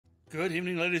Good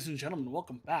evening, ladies and gentlemen.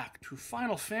 Welcome back to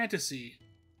Final Fantasy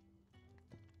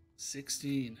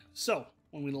 16. So,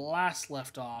 when we last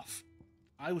left off,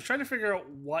 I was trying to figure out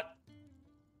what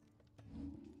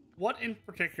in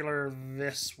particular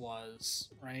this was,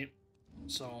 right?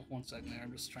 So, one second there.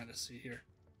 I'm just trying to see here.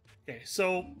 Okay,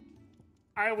 so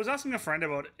I was asking a friend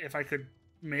about if I could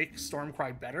make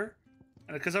Stormcry better,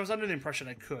 and because I was under the impression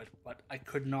I could, but I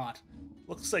could not.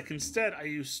 Looks like instead I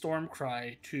used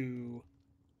Stormcry to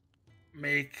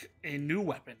make a new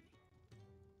weapon.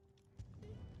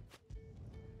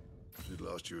 Should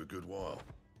last you a good while.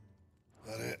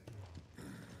 That it?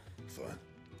 Fine.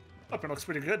 Weapon looks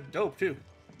pretty good. Dope, too.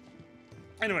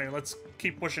 Anyway, let's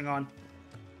keep pushing on.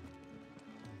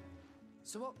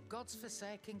 So what God's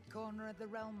forsaken corner of the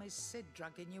realm is Sid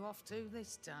dragging you off to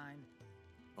this time?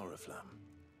 Oriflamme.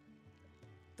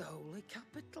 The holy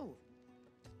capital.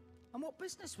 And what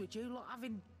business would you lot have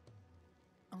in...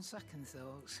 On second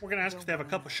thoughts... We're gonna ask if they have a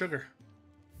cup of sugar.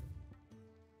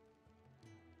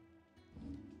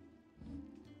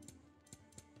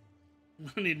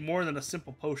 I need more than a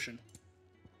simple potion.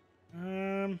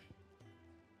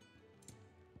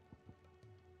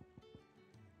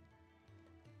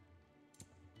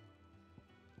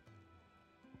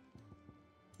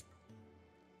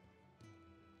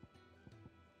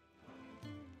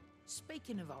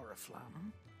 Speaking of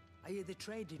Oriflamme, I hear the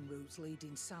trading routes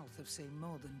leading south have seen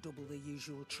more than double the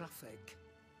usual traffic.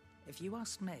 If you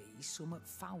ask me, summat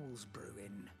foul's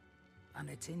brewing, and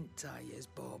it ain't Tyre's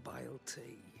borbile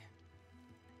tea.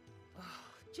 Oh,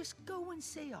 just go and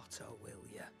see Otto, will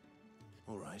ya?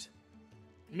 All right.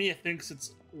 Mia thinks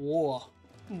it's war.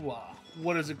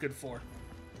 What is it good for?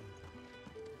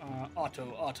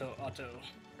 Otto.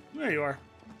 There you are.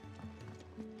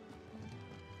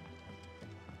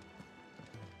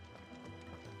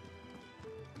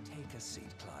 Take a seat,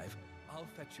 Clive. I'll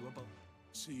fetch you a bowl.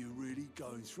 So you're really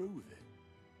going through with it?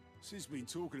 Sid's been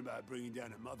talking about bringing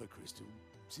down a mother crystal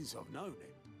since I've known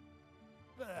him.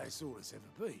 But that's all it's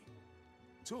ever been.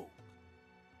 Talk.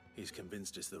 He's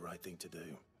convinced it's the right thing to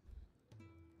do.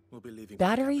 We'll be leaving...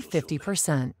 Battery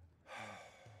 50%.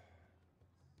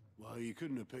 Well, you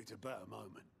couldn't have picked a better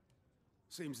moment.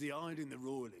 Seems the hiding the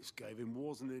royalists gave him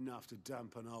wasn't enough to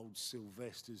dampen old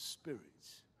Sylvester's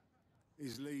spirits.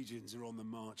 His legions are on the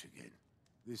march again.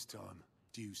 This time,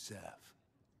 due south.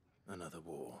 Another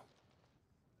war.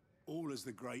 All as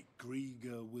the great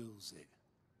Grieger wills it.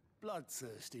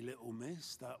 Bloodthirsty little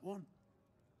miss, that one.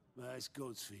 That's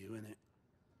God's for you, innit?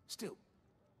 Still,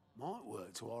 might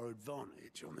work to our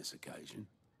advantage on this occasion.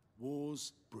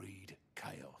 Wars breed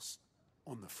chaos.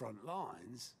 On the front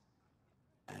lines,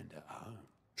 and at home.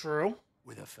 True.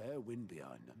 With a fair wind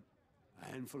behind them, a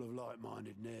handful of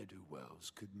like-minded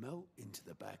ne'er-do-wells could melt into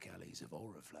the back alleys of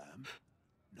Oriflamme.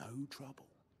 No trouble.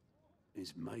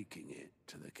 It's making it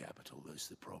to the capital that's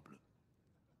the problem.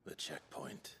 The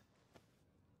checkpoint.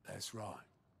 That's right.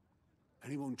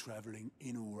 Anyone travelling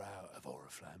in or out of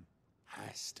Oriflamme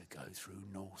has to go through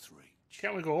Northreach.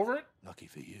 Can't we go over it? Lucky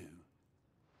for you,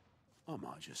 I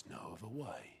might just know of a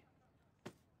way.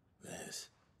 This.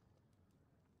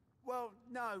 Well,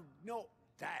 no, not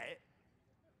that.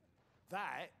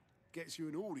 That gets you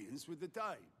an audience with the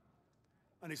Dame.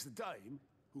 And it's the Dame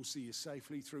who'll see you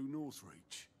safely through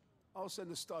Northreach. I'll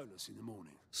send a Stolas in the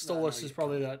morning. Stolas is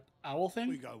probably that owl thing?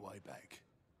 We go way back.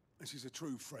 And she's a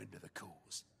true friend of the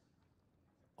cause.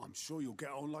 I'm sure you'll get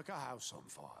on like a house on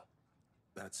fire.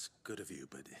 That's good of you,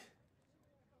 but...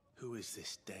 Who is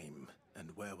this dame,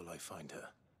 and where will I find her?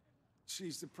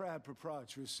 She's the proud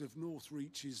proprietress of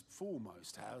Northreach's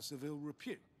foremost house of ill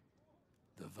repute.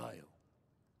 The Vale.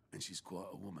 And she's quite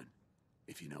a woman,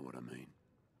 if you know what I mean.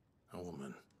 A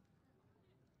woman.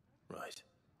 Right.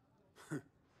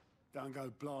 Don't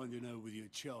go blinding her with your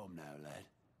charm now, lad.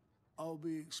 I'll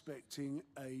be expecting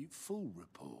a full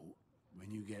report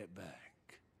when you get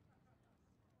back.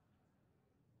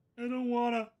 I don't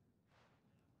wanna.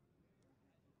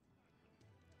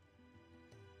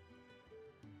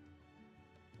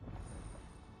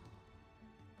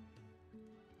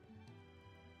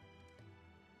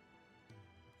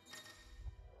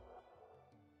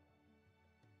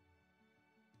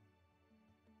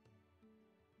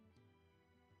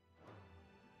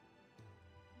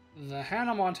 The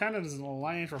Hannah Montana is an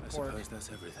alliance I report. suppose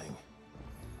that's everything.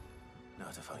 Now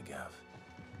to find Gav.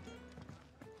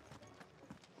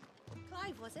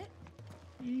 Clive, was it?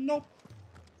 Nope.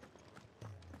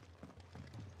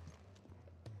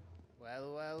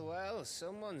 Well,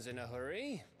 someone's in a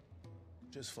hurry.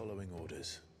 Just following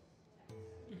orders.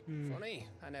 Funny,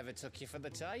 I never took you for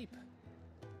the type.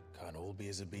 Can't all be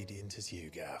as obedient as you,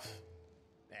 Gav.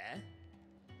 Eh?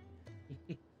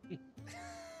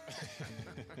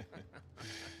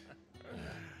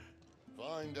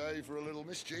 Fine day for a little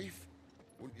mischief,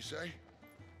 wouldn't you say?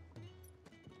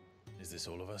 Is this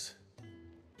all of us?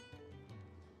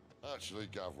 Actually,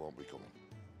 Gav won't be coming.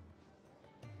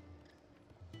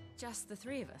 Just the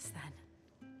three of us, then.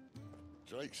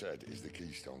 Drake's Head is the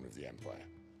keystone of the Empire.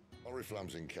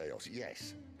 Oriflamme's in chaos,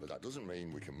 yes, but that doesn't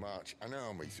mean we can march an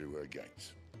army through her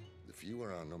gates. The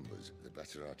fewer our numbers, the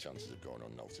better our chances of going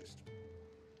unnoticed.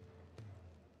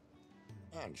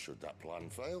 And should that plan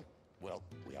fail, well,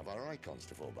 we have our icons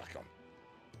to fall back on.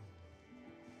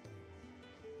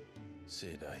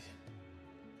 Sid,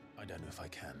 I don't know if I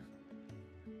can.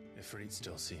 Ifrit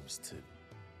still seems to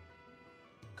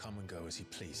come and go as he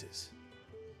pleases.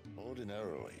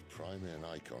 Ordinarily, priming an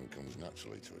icon comes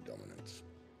naturally to a dominance.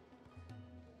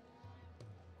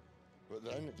 But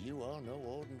then, you are no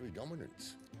ordinary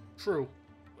dominance. True.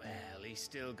 Well, he's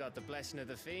still got the blessing of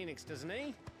the Phoenix, doesn't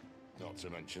he? Not to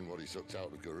mention what he sucked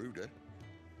out of Garuda.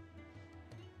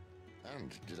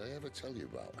 And did I ever tell you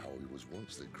about how he was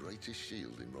once the greatest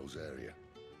shield in Rosaria?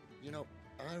 You know,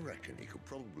 I reckon he could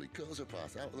probably cause a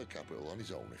path out of the capital on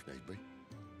his own if need be.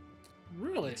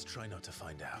 Really? Let's try not to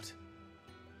find out.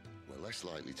 We're less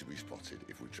likely to be spotted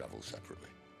if we travel separately.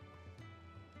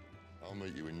 I'll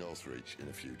meet you in Northreach in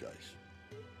a few days.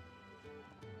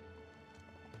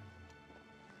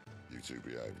 You two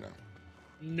behave now.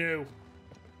 No.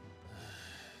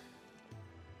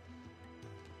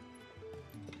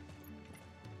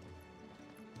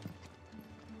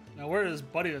 Now where is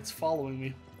Buddy that's following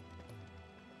me?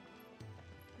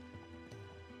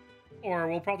 Or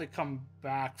we'll probably come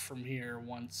back from here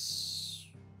once...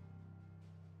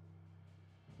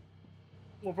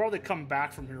 We'll probably come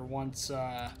back from here once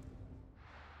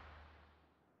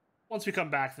we come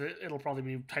back, it'll probably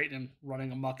be Titan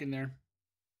running amok in there.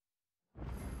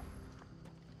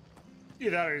 Either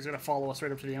that or he's gonna follow us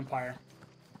right up to the Empire.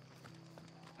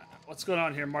 What's going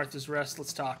on here, Martha's Rest?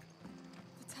 Let's talk.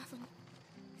 The tavern.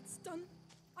 It's done.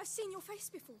 I've seen your face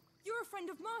before. You're a friend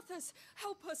of Martha's.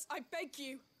 Help us, I beg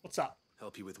you. What's up?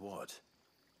 Help you with what?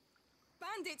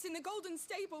 Bandits in the Golden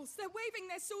Stables. They're waving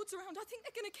their swords around. I think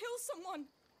they're gonna kill someone.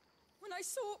 When I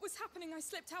saw what was happening, I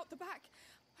slipped out the back.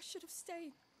 I should have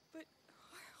stayed, but...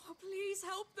 Oh, please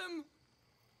help them.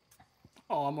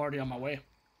 Oh, I'm already on my way.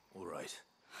 All right.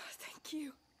 Thank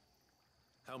you.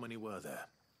 How many were there?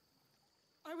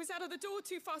 I was out of the door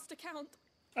too fast to count.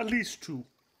 At least 2.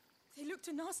 They looked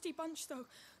a nasty bunch, though.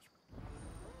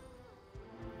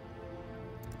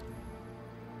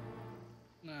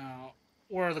 Now,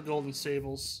 where are the Golden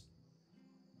Stables?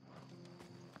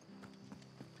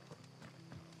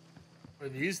 Are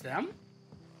these them?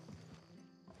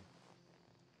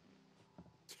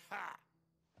 Ha!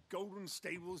 Golden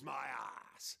Stables, my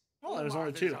ass. Oh, there's All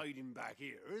only Martha's 2. hiding back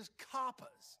here is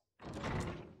coppers.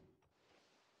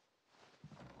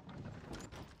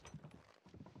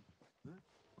 Huh?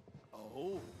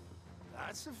 Oh,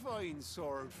 that's a fine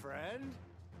sword, friend.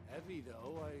 Heavy,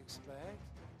 though, I expect.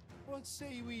 What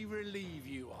say we relieve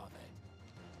you of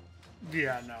it?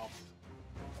 Yeah, no.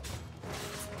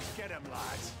 Get him,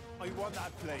 lads. I want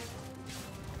that plate.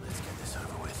 Let's get this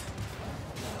over with.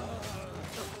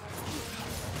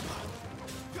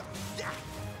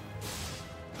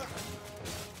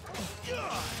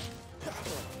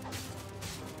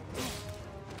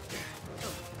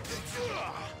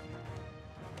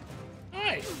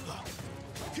 Hey!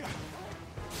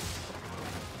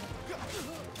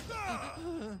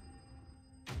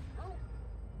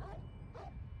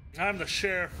 I'm the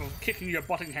sheriff of kicking your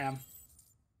Buttingham.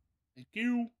 Thank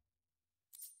you.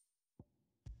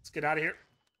 Let's get out of here.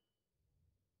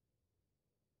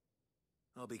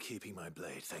 I'll be keeping my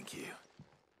blade, thank you.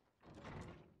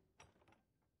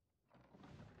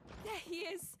 There he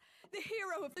is, the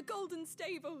hero of the Golden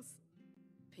Stables.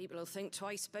 People will think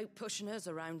twice about pushing us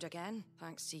around again,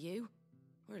 thanks to you.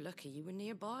 We're lucky you were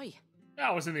nearby.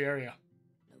 I was in the area.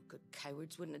 No good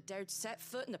cowards wouldn't have dared set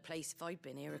foot in the place if I'd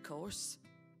been here, of course.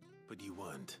 But you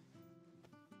weren't.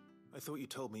 I thought you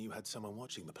told me you had someone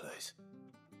watching the place.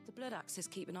 The Blood Axes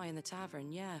keep an eye on the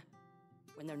tavern, yeah.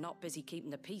 When they're not busy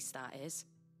keeping the peace, that is.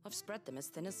 I've spread them as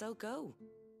thin as they'll go.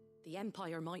 The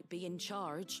Empire might be in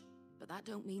charge, but that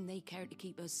don't mean they care to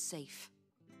keep us safe.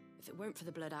 If it weren't for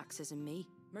the Blood Axes and me,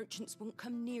 merchants won't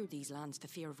come near these lands for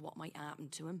fear of what might happen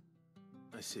to them.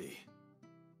 I see.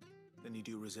 Then you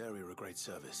do Rosaria a great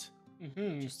service.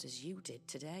 Just as you did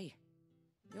today.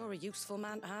 You're a useful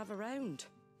man to have around.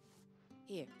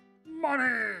 Here.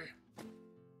 Money!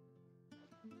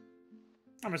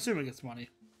 I'm assuming it's money.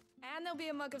 And there'll be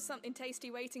a mug of something tasty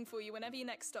waiting for you whenever you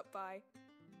next stop by.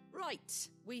 Right,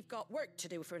 we've got work to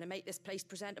do for to make this place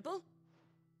presentable.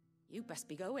 You best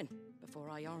be going before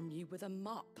I arm you with a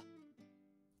mop.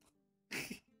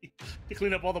 You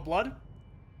clean up all the blood?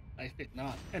 I think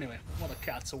not. Anyway, while the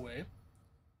cat's away.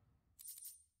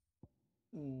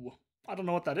 Ooh, I don't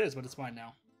know what that is, but it's mine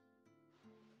now.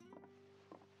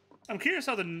 I'm curious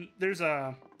how there's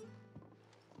a...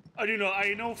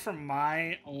 I know from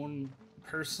my own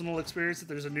personal experience that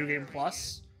there's a New Game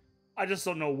Plus. I just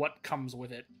don't know what comes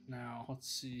with it now. Let's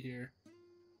see here.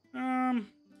 Don't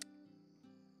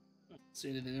see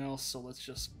anything else, so let's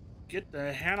just get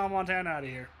the Hannah Montana out of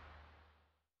here.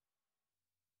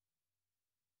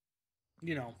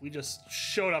 You know, we just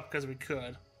showed up because we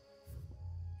could.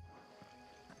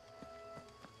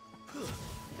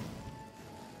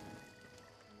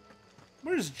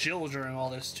 Where's Jill during all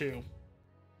this, too?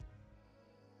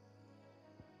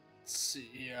 Let's see,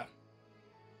 yeah.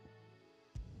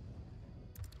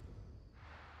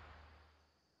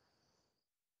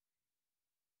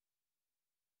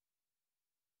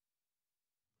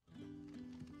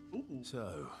 Ooh.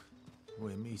 So,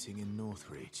 we're meeting in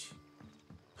Northreach.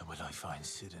 And will I find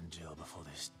Sid and Jill before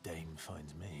this dame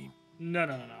finds me?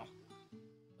 No.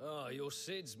 Ah, you're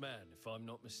Sid's man, if I'm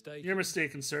not mistaken. You're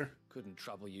mistaken, sir. Couldn't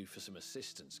trouble you for some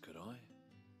assistance, could I?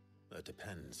 That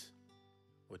depends.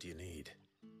 What do you need?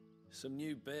 Some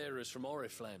new bearers from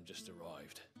Oriflamme just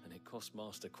arrived, and it cost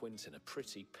Master Quinton a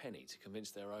pretty penny to convince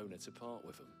their owner to part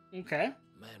with them. Okay.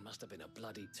 Man must have been a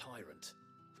bloody tyrant.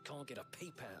 I can't get a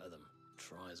peep out of them,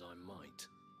 try as I might.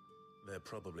 They're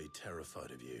probably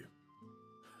terrified of you.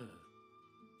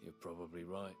 You're probably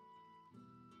right.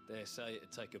 Dare say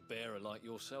it'd take a bearer like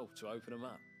yourself to open them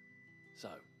up. So,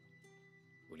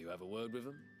 will you have a word with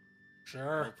them?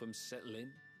 Sure. Help them settle in?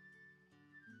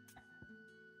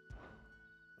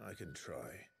 I can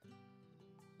try.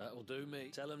 That'll do me.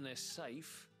 Tell them they're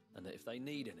safe, and that if they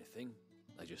need anything,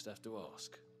 they just have to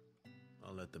ask.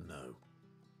 I'll let them know.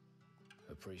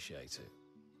 Appreciate it.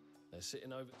 They're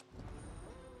sitting over...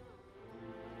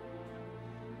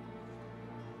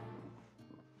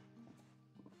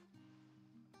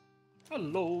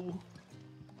 Hello.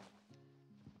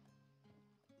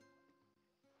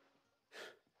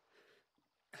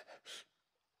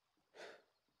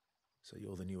 So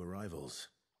you're the new arrivals.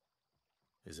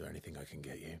 Is there anything I can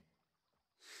get you?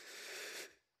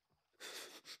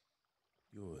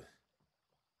 You're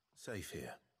safe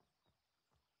here.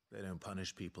 They don't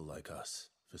punish people like us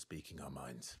for speaking our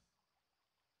minds.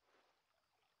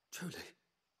 Truly,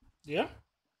 Yeah?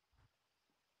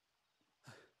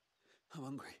 I'm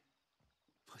hungry.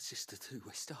 My sister too,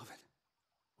 we're starving.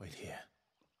 Wait here.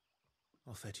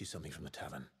 I'll fetch you something from the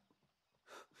tavern.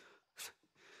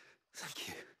 Thank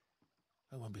you.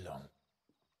 I won't be long.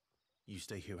 You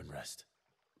stay here and rest.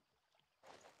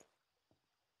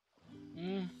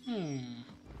 And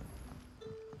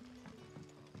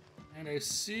I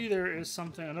see there is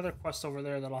another quest over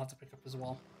there that I'll have to pick up as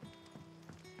well.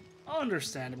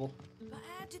 Understandable. But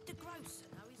how did the grocer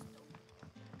know his dog?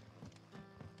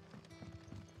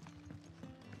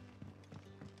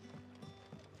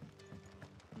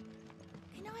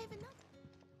 Can I have another?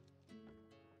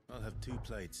 I'll have 2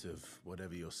 plates of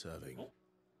whatever you're serving.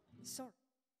 Sorry.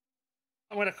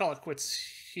 I'm going to call it quits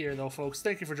here, though, folks.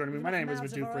 Thank you for joining me. My name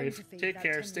is Duke Brave. Take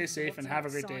care, stay safe, and have a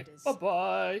great day.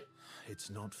 Bye-bye. It's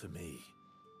not for me.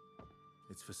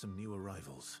 It's for some new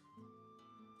arrivals.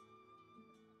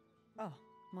 Oh,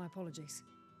 my apologies.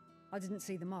 I didn't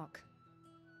see the mark.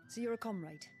 So you're a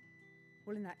comrade.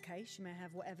 Well, in that case, you may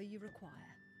have whatever you require.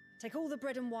 Take all the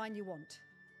bread and wine you want.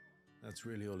 That's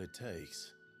really all it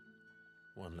takes.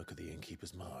 One look at the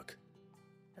innkeeper's mark.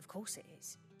 Of course it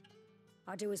is.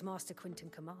 I do as Master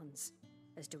Quinton commands,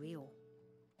 as do we all.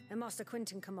 And Master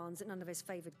Quinton commands that none of his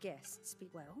favoured guests speak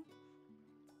well.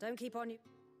 Don't keep on you...